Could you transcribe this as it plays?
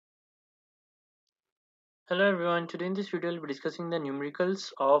Hello everyone, today in this video we'll be discussing the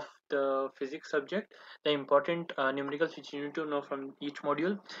numericals of the physics subject, the important numericals which you need to know from each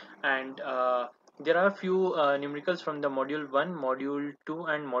module, and there are a few numericals from the module 1, module 2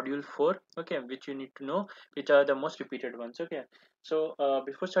 and module 4, okay, which you need to know, which are the most repeated ones, okay. So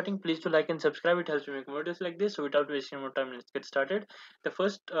before starting, please do like and subscribe, it helps me make more videos like this. So without wasting more time, let's get started. The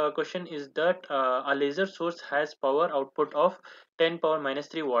first question is that a laser source has power output of 10 power minus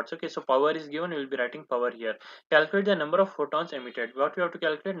 3 watts. Okay, so power is given, we will be writing power here. Calculate the number of photons emitted. What we have to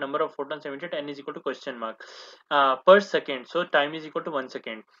calculate? Number of photons emitted, n is equal to question mark per second. So time is equal to 1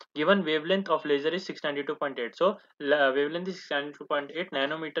 second. Given wavelength of laser is 692.8. So wavelength is 692.8,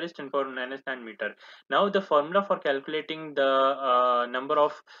 nanometer is 10 power minus 9 meter. Now the formula for calculating the number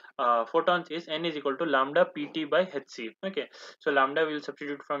of photons is n is equal to lambda pt by hc. Okay, so lambda we will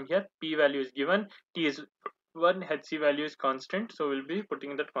substitute from here. P value is given, t is 1, hc value is constant, so we'll be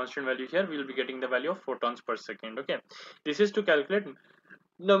putting that constant value here. We'll be getting the value of photons per second. Okay, this is to calculate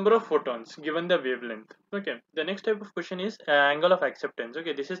number of photons given the wavelength. Okay, the next type of question is angle of acceptance.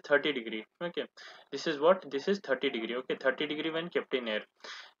 Okay, this is 30 degree. Okay, this is what? This is 30 degree. Okay, 30 degree when kept in air.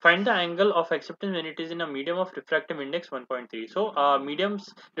 Find the angle of acceptance when it is in a medium of refractive index 1.3. So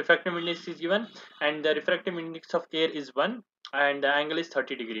medium's refractive index is given and the refractive index of air is 1 and the angle is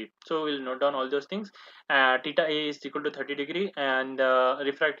 30 degree. So we'll note down all those things. Theta a is equal to 30 degree and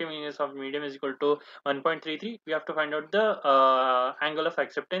refractive index of medium is equal to 1.33. We have to find out the angle of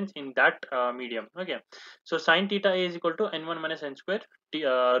acceptance in that medium. Okay, so sine theta a is equal to n1 minus n square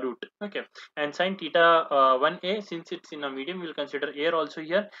root. Okay, and sine theta 1a, since it's in a medium, we'll consider air also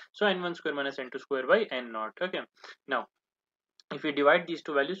here, so n1 square minus n2 square by n naught. Okay, now if we divide these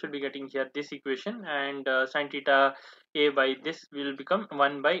two values, we'll be getting here this equation, and sine theta a by this will become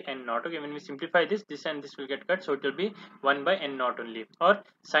 1 by n naught. Okay, when we simplify this, this and this will get cut, so it will be 1 by n naught only, or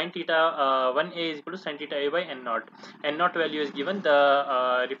sine theta 1a is equal to sine theta a by n naught. N naught value is given,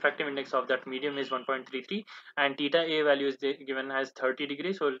 the refractive index of that medium is 1.33 and theta a value is given as 30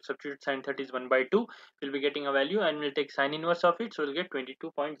 degrees, so we'll substitute sine 30 is 1 by 2. We'll be getting a value and we'll take sine inverse of it, so we'll get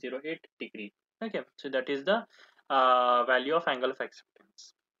 22.08 degree. Okay, so that is the value of angle of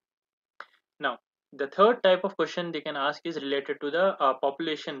acceptance. Now, the third type of question they can ask is related to the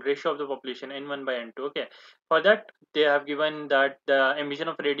population ratio of the population n1 by n2. Okay, for that they have given that the emission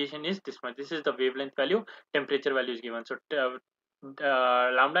of radiation is this much. This is the wavelength value, temperature value is given. So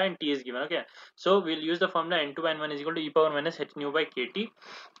lambda and t is given. Okay, so we'll use the formula n2 by n1 is equal to e power minus h nu by kt.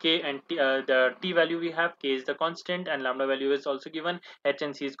 K and t, the t value we have, k is the constant and lambda value is also given, h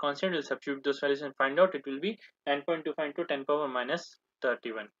and c is constant. We'll substitute those values and find out. It will be 9.25 into 10 power minus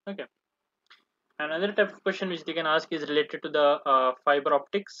 31. Okay, another type of question which they can ask is related to the fiber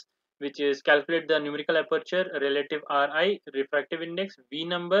optics, which is calculate the numerical aperture, relative Ri, refractive index, V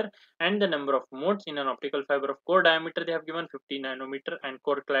number, and the number of modes in an optical fiber of core diameter. They have given 50 nanometer and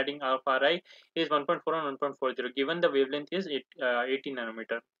core cladding of Ri is 1.4 and 1.40. Given the wavelength is 80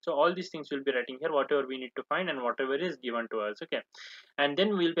 nanometer. So all these things we'll be writing here, whatever we need to find and whatever is given to us. Okay, and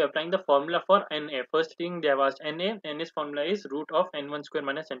then we'll be applying the formula for Na. First thing they have asked Na's formula is root of n1 square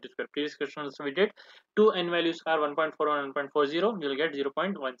minus n2 square. Previous question also we did. Two n values are 1.41 and 1.40. You'll get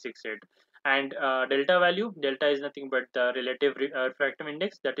 0.168. And delta value, delta is nothing but the relative refractive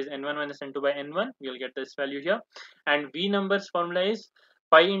index, that is n1 minus n2 by n1. You'll get this value here. And V numbers formula is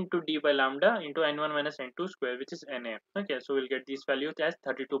pi into d by lambda into n1 minus n2 square, which is Na. Okay, so we'll get these values as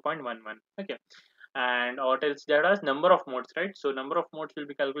 32.11. Okay, and what else there is number of modes, right? So number of modes will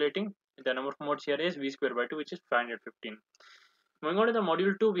be calculating. The number of modes here is v square by 2, which is 515. Moving on to the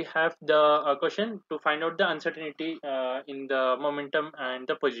module 2, we have the question to find out the uncertainty in the momentum and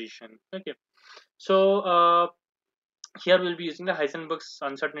the position. Okay, so here we'll be using the Heisenberg's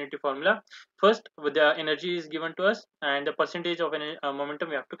uncertainty formula. First, with the energy is given to us and the percentage of momentum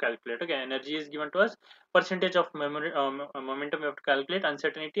we have to calculate. Okay, energy is given to us, percentage of momentum we have to calculate,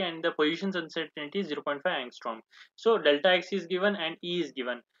 uncertainty, and the positions uncertainty is 0.5 angstrom. So delta x is given and E is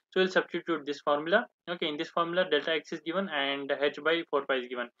given. So we'll substitute this formula. Okay, in this formula delta x is given and h by 4 pi is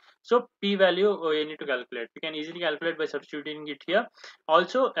given. So P value we need to calculate. We can easily calculate by substituting it here.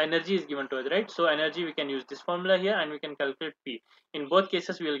 Also energy is given to us, right? So energy, we can use this formula here and we can calculate P. In both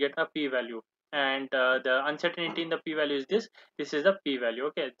cases we will get a P value, and the uncertainty in the P value is this is the P value.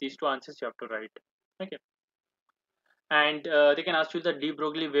 Okay, these two answers you have to write. Okay, and they can ask you the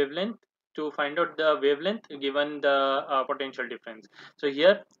de-broglie wavelength to find out the wavelength given the potential difference. So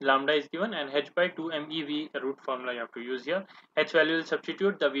here lambda is given and h by 2 mev root formula you have to use here. H value will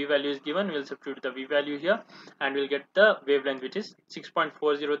substitute, the V value is given, we will substitute the V value here and we'll get the wavelength, which is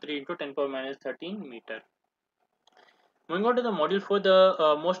 6.403 into 10 power minus 13 meter. Moving on to the module 4,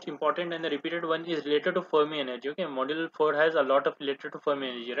 the most important and the repeated one is related to Fermi energy. Okay, module 4 has a lot of related to Fermi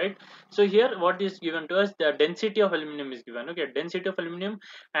energy, right? So here what is given to us, the density of aluminum is given. Okay, density of aluminum,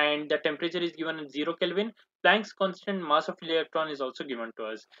 and the temperature is given at 0 Kelvin. Planck's constant mass of electron is also given to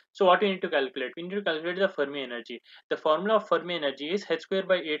us. So what we need to calculate? We need to calculate the Fermi energy. The formula of Fermi energy is h square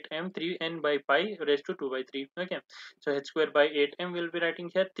by 8m 3n by pi raised to 2 by 3. Okay, so h square by 8m we'll be writing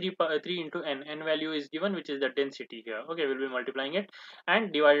here 3 into n value is given, which is the density here. Okay, we'll be multiplying it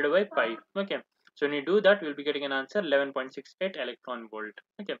and divided by pi. Okay, so when you do that, we'll be getting an answer 11.68 electron volt.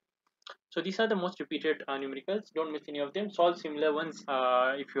 Okay, so these are the most repeated numericals. Don't miss any of them. Solve similar ones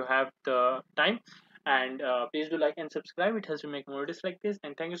if you have the time, and please do like and subscribe. It helps me make more videos like this,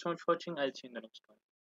 and thank you so much for watching. I'll see you in the next one.